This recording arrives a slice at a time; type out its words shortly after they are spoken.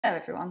Hello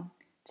everyone.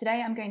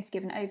 Today I'm going to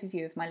give an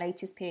overview of my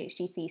latest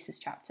PhD thesis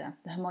chapter,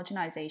 the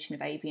homogenisation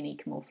of avian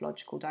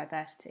ecomorphological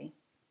diversity.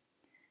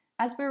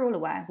 As we're all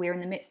aware, we are in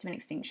the midst of an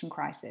extinction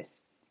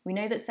crisis. We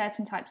know that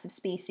certain types of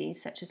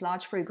species, such as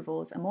large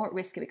frugivores, are more at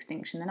risk of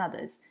extinction than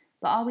others,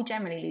 but are we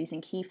generally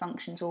losing key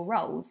functions or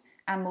roles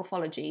and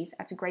morphologies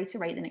at a greater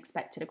rate than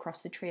expected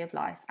across the tree of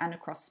life and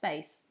across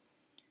space?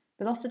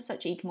 The loss of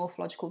such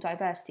ecomorphological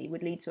diversity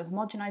would lead to a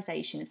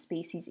homogenisation of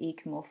species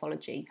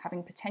ecomorphology,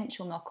 having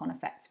potential knock-on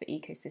effects for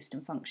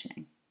ecosystem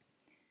functioning.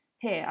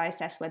 Here, I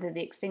assess whether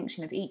the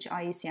extinction of each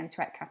IUCN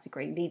threat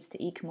category leads to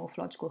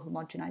ecomorphological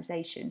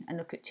homogenisation and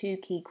look at two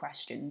key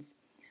questions.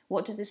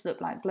 What does this look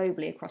like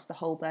globally across the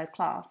whole bird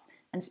class?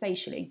 And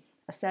spatially,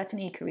 are certain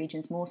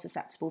ecoregions more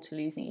susceptible to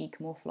losing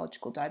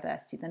ecomorphological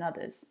diversity than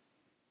others?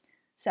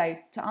 So,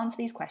 to answer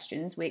these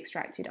questions, we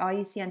extracted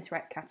IUCN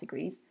threat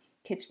categories,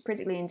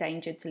 critically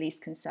endangered to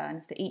least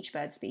concern, for each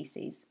bird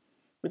species.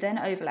 We then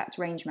overlapped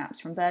range maps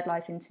from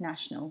BirdLife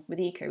International with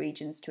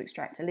ecoregions to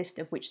extract a list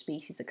of which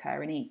species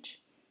occur in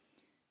each.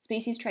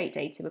 Species trait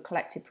data were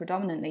collected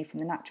predominantly from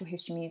the Natural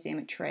History Museum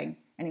at Tring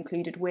and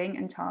included wing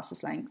and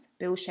tarsus length,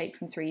 bill shape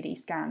from 3D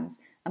scans,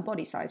 and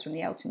body size from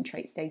the Elton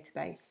Traits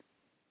database.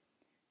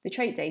 The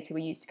trait data were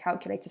used to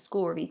calculate a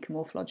score of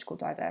ecomorphological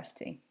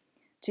diversity.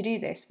 To do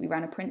this, we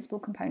ran a principal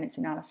components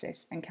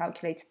analysis and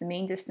calculated the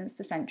mean distance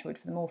to centroid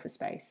for the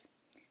morphospace.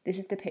 This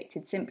is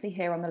depicted simply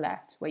here on the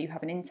left, where you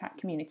have an intact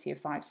community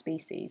of 5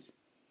 species.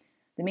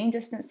 The mean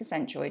distance to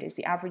centroid is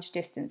the average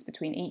distance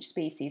between each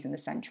species and the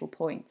central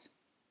point.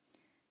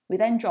 We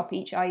then drop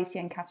each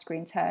IUCN category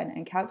in turn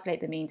and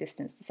calculate the mean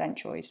distance to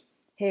centroid.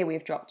 Here we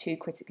have dropped 2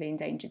 critically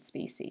endangered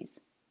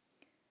species.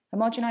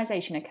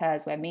 Homogenisation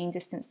occurs where mean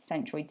distance to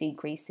centroid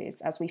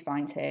decreases, as we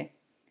find here.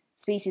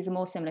 Species are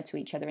more similar to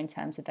each other in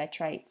terms of their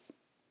traits.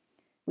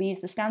 We use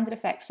the standard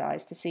effect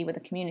size to see whether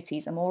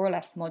communities are more or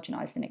less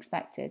homogenised than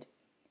expected.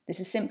 This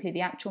is simply the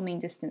actual mean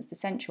distance to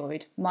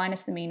centroid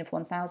minus the mean of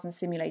 1,000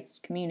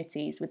 simulated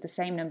communities with the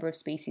same number of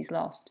species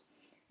lost.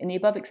 In the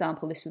above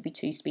example, this would be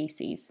 2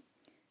 species.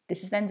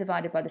 This is then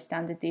divided by the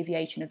standard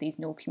deviation of these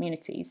null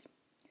communities.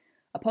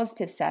 A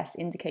positive CES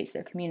indicates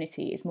that a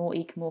community is more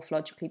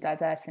ecomorphologically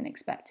diverse than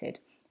expected,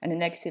 and a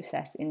negative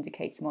CES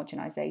indicates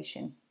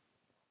homogenisation.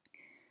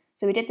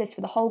 So we did this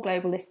for the whole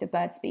global list of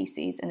bird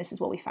species, and this is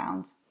what we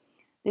found.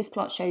 This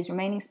plot shows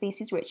remaining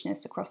species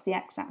richness across the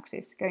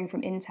x-axis, going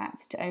from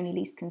intact to only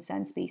least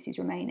concerned species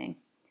remaining.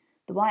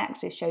 The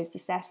y-axis shows the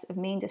CES of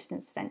mean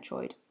distance to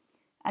centroid.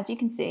 As you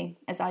can see,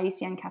 as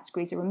IUCN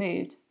categories are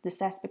removed, the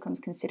CES becomes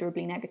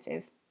considerably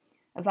negative.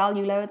 A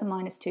value lower than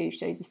 -2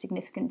 shows a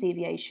significant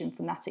deviation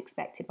from that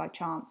expected by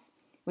chance.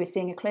 We're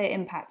seeing a clear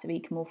impact of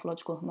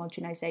ecomorphological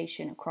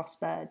homogenisation across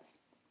birds.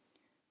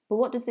 But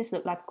what does this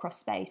look like across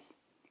space?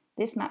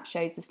 This map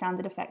shows the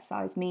standard effect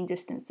size mean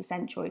distance to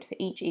centroid for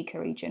each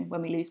ecoregion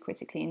when we lose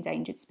critically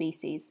endangered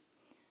species.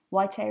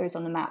 White areas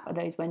on the map are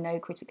those where no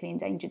critically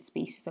endangered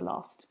species are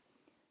lost.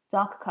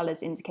 Darker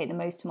colours indicate the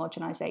most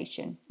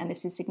homogenisation, and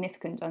this is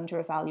significant under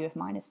a value of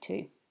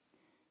 -2.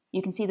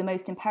 You can see the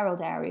most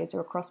imperilled areas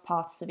are across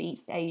parts of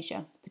East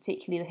Asia,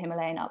 particularly the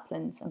Himalayan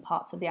uplands and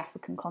parts of the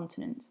African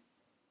continent.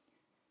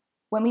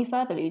 When we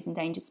further lose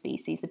endangered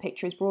species, the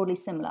picture is broadly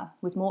similar,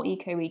 with more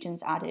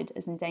ecoregions added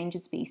as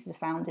endangered species are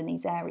found in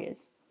these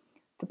areas.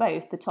 For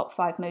both, the top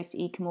 5 most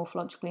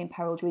ecomorphologically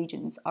imperilled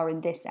regions are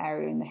in this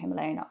area in the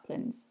Himalayan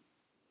uplands.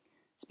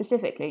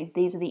 Specifically,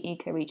 these are the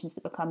ecoregions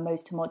that become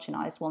most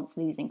homogenised once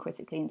losing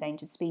critically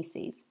endangered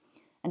species.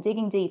 And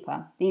digging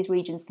deeper, these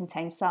regions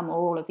contain some or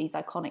all of these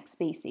iconic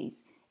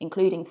species,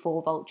 including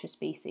 4 vulture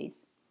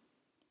species.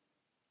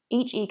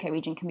 Each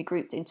ecoregion can be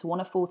grouped into one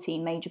of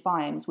 14 major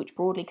biomes which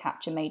broadly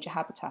capture major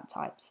habitat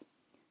types.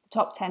 The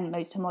top 10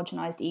 most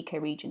homogenised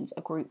ecoregions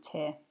are grouped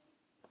here.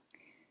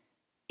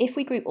 If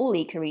we group all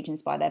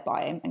ecoregions by their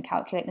biome and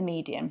calculate the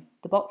median,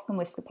 the box and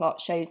whisker plot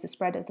shows the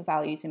spread of the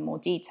values in more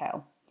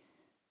detail.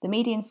 The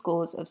median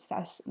scores of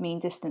CES mean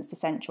distance to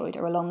centroid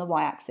are along the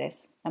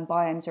y-axis and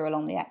biomes are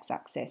along the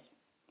x-axis.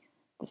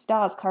 The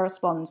stars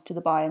correspond to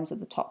the biomes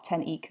of the top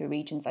 10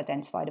 ecoregions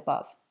identified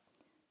above.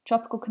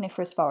 Tropical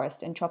coniferous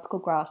forest and tropical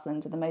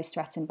grassland are the most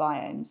threatened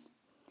biomes.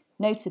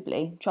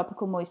 Notably,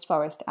 tropical moist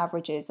forest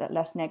averages at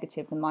less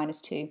negative than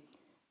 -2,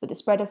 but the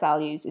spread of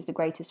values is the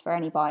greatest for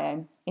any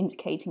biome,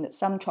 indicating that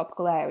some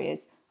tropical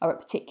areas are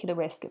at particular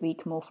risk of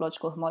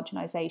ecomorphological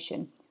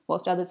homogenisation,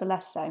 whilst others are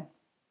less so.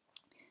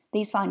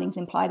 These findings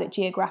imply that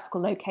geographical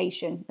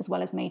location, as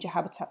well as major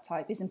habitat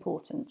type, is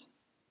important.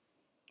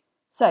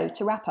 So,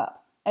 to wrap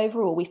up,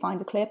 overall we find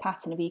a clear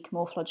pattern of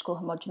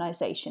ecomorphological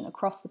homogenisation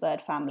across the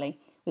bird family,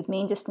 with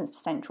mean distance to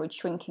centroid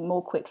shrinking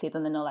more quickly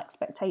than the null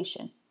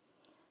expectation.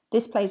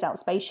 This plays out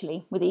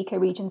spatially, with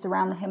ecoregions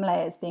around the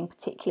Himalayas being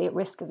particularly at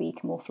risk of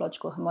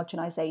ecomorphological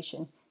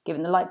homogenisation,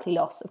 given the likely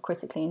loss of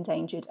critically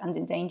endangered and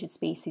endangered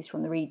species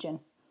from the region.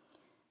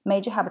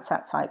 Major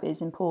habitat type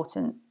is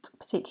important,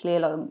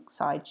 particularly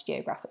alongside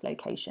geographic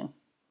location.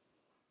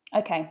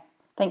 Okay,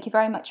 thank you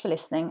very much for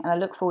listening, and I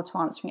look forward to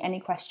answering any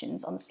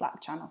questions on the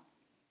Slack channel.